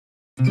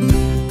And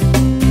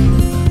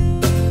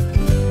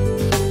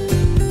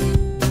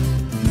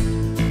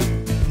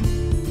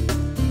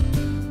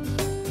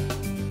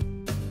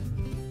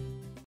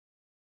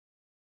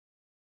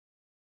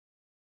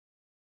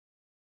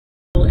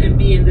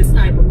be in this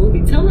type of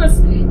movie. Tell us,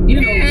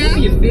 you know, what were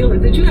you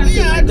feeling? Did you have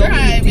to like go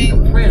and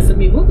decompress? I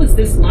mean, what was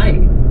this like?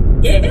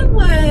 It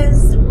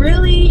was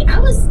really, I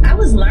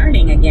was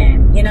learning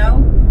again, you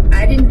know.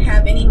 I didn't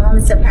have any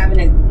moments of having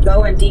to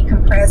go and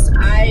decompress.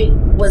 I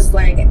was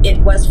like, it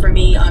was for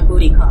me on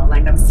Booty Call.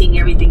 Like, I'm seeing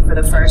everything for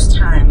the first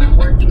time. I'm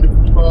working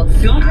with people.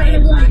 Don't try to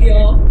lie,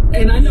 y'all.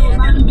 And I know a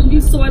lot of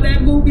you saw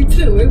that movie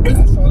too. It was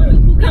a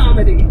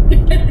comedy.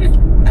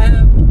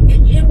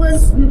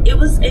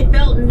 It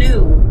felt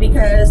new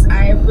because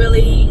I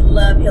really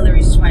love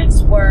Hilary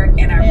Swank's work,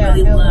 and I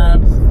really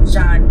love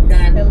John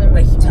Gunn, the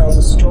way he tells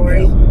a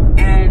story.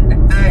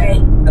 And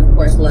I, of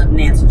course, love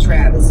Nancy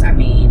Travis. I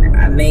mean,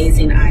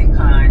 amazing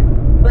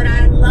icon. But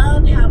I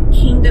love how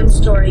Kingdom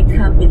Story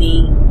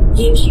Company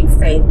gives you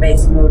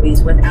faith-based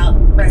movies without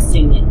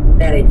pressing it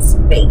that it's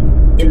faith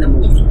in the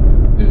movie.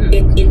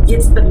 It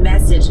gets the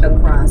message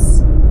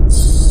across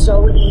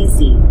so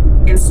easy.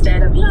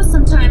 Instead of, you know,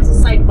 sometimes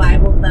it's like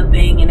Bible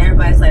thumping and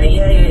everybody's like,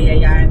 yeah,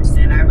 I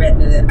understand. I read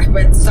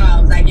the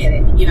Psalms, I get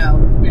it, you know.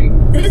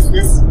 This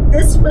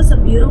was a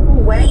beautiful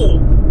way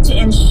to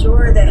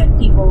ensure that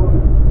people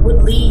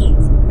would leave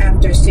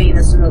after seeing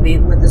this movie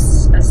with a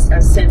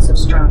sense of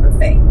stronger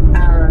faith.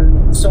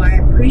 So I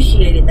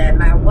appreciated that,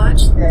 and I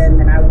watched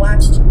them, and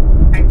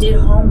I did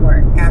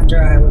homework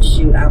after I would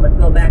shoot. I would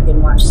go back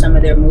and watch some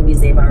of their movies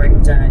they've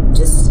already done,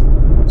 just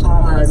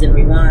pause and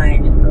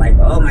rewind and like,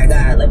 oh my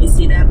God, let me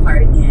see that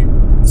part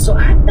again. So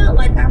I felt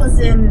like I was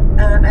in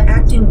an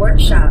acting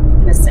workshop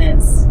in a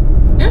sense.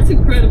 That's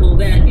incredible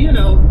that, you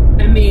know,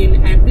 I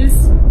mean, at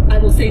this, I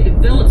will say,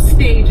 developed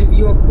stage of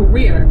your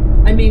career,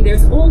 I mean,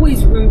 there's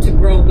always room to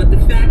grow, but the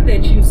fact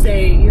that you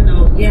say, you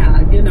know,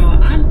 yeah, you know,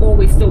 I'm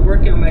always still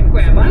working on my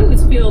craft. I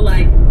always feel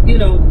like, you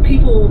know,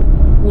 people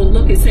will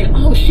look and say,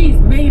 oh, she's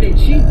made it.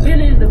 She's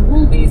been in the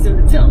movies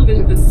and the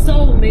television for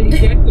so many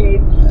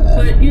decades.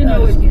 But, you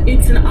know,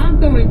 it's an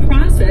ongoing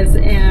process.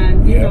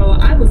 And, you know,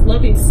 I was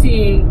loving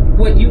seeing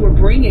what you were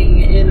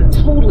bringing in a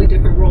totally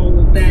different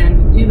role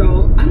than, you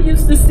know, I'm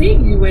used to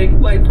seeing you in.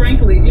 Quite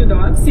frankly, you know,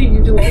 I've seen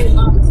you do a whole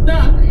lot of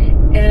stuff.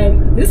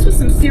 And this was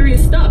some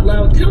serious stuff.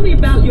 Now, tell me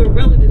about your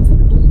relevance in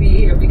the movie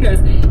here,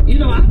 because, you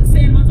know, I was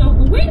saying to myself,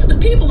 well, where are the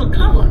people of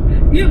color?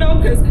 You know,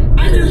 because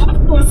I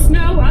saw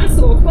snow, I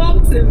saw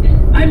folks,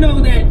 and I know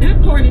that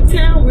part of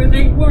town where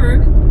they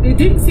were, it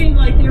didn't seem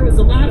like there was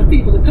a lot of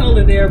people of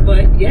color there,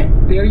 but yet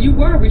there you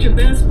were with your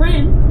best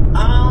friend.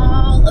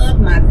 All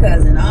of my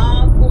cousins,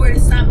 all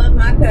 40-some of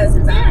my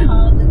cousins, I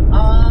called them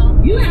all.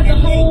 You had the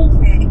whole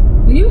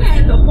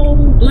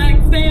black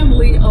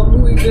family of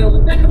Louisville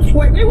at that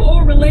point. They were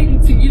all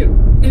related to you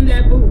in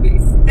that movie.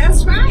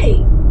 That's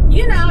right.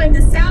 You know, in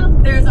the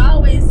South, there's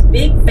always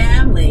big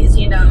families,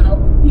 you know.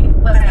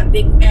 People have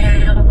big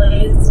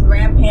families.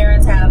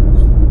 Grandparents have,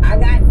 I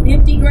got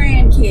 50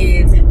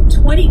 grandkids and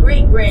 20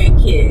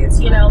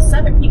 great-grandkids. You know,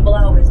 Southern people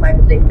always like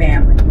a big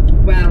family.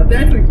 Wow,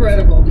 that's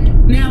incredible.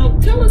 Now,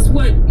 tell us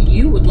what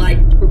you would like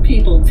for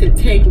people to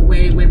take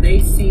away when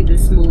they see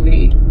this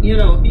movie. You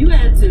know, if you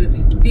had to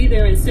be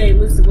there and say,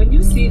 listen, when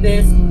you see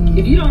this,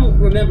 if you don't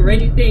remember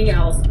anything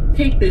else,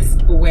 take this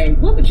away.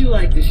 What would you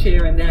like to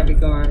share in that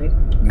regard?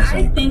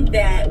 I think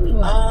that we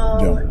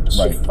all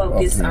should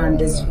focus on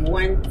this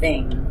one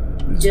thing,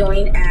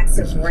 doing acts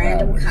of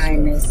random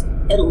kindness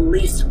at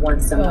least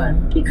once a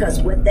month. Because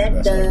what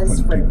that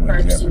does for the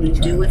person you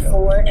do it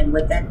for, and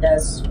what that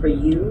does for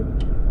you,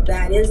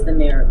 that is the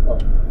miracle.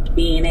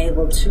 Being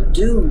able to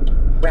do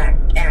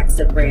acts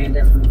of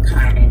random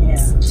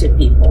kindness to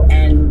people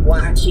and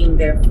watching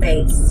their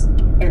face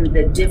and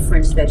the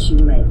difference that you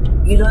make.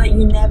 You know,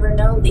 you never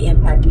know the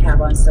impact you have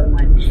on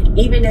someone.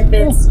 Even if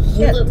it's,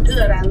 you look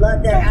good, I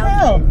love that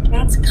outfit,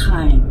 that's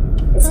kind.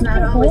 It's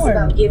not always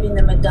about giving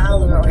them $1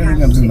 or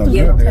having to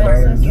give a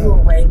part of you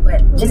away,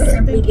 but just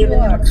simply giving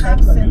them a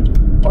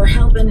compliment or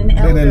helping an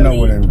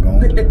elderly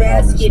put the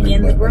basket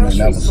in the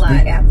grocery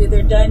slot after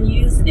they're done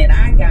using it.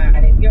 I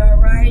got it. You all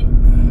right?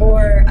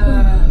 Or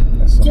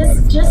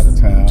just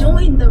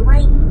doing the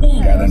right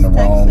thing. You know,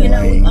 all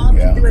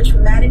been through a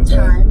traumatic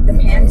time, the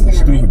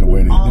pandemic.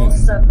 We all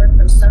suffered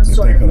from some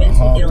sort of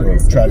mental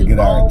illness. Try to get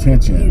our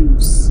attention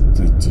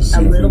to see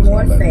a little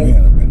more faith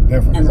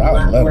and a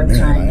lot more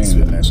kindness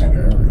with each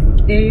other.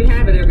 There you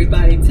have it,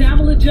 everybody.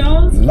 Tamala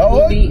Jones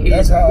will be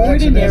in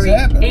Ordinary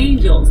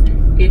Angels.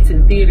 It's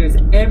in theaters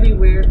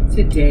everywhere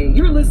today.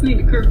 You're listening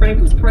to Kirk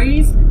Franklin's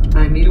Praise.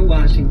 I'm Mita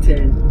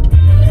Washington.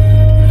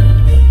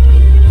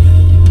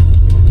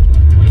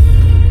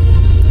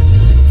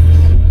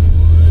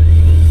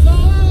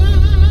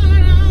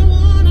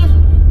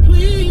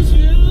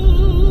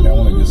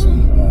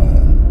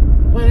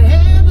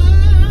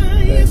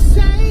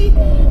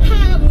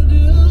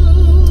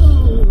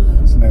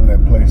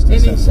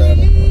 That's inside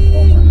of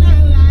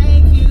Walmart.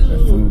 That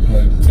food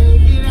place.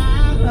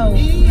 Oh,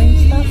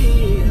 Wingstop?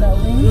 No,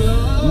 Wings?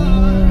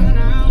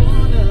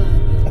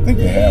 I think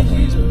they have have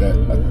wings, but that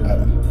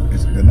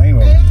it's, the name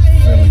of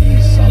Philly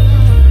is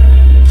something.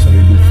 So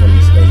they do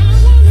Philly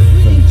steaks,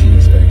 Philly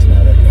cheese steaks, and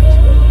all that kind of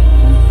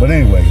stuff. But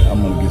anyway,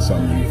 I'm gonna get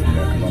something to eat from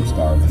there because I'm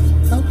starving.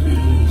 Okay.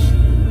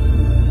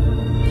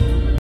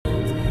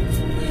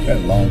 Had a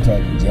long talk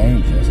with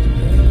James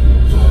yesterday.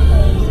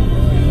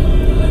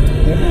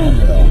 They're doing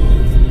well.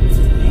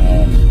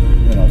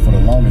 You know, for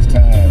the longest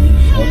time, he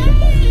was working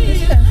like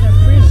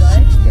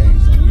 6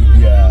 days a week.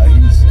 Yeah,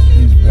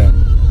 he's been.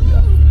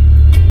 Yeah,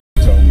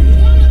 he told me,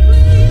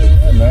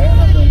 yeah, man,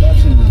 I've been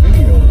watching the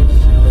videos.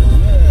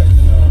 Yeah,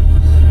 you know.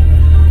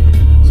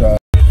 So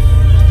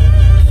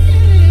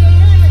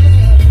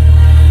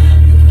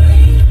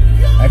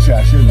actually,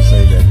 I shouldn't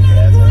say that he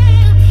hasn't,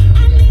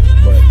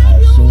 but I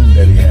assume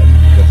that he hadn't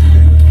because he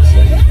didn't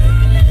say that.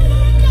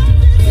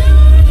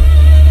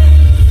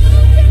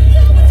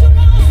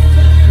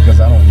 Because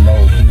I don't know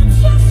who's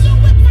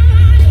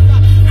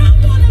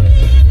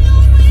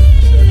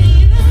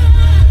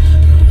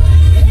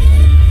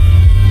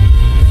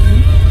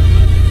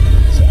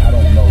so I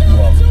don't know who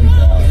all the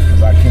people are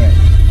because I can't.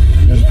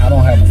 I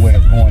don't have a way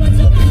of going and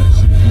looking at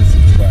who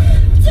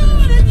subscribed. You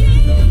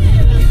know what I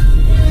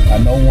mean? I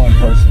know one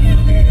person who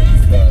did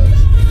because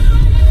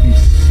he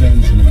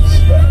sends me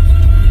stuff.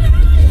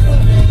 You know?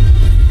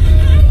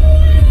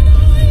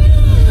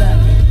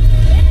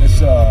 It's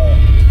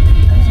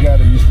this guy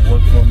that used to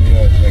work for me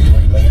at Great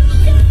Lakes.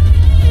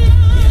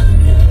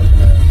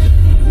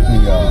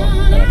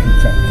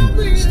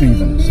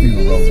 Steven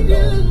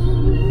Rosendahl.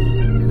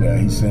 Yeah,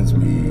 he sends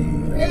me.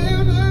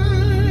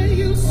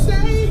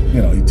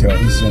 You know, he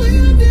sends me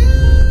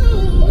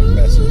like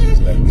messages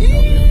letting me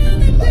know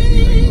that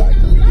he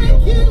liked the video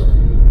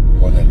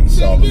or that he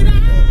saw the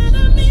videos.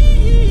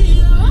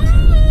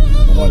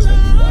 The ones that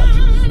he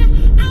watches,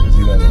 because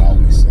he doesn't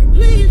always send me.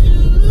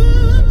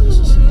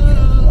 Just see, you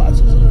know, the watches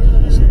of it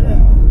once in a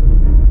while.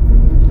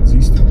 Because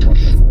he's still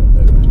working for a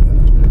living, you know.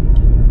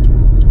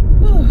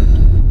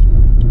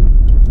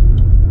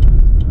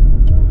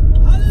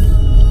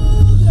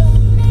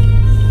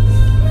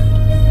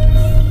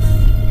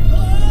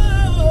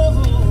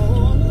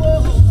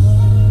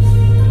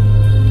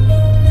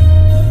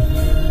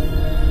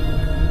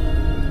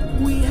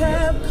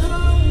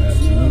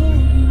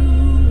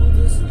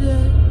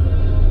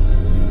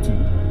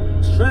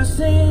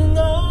 Trusting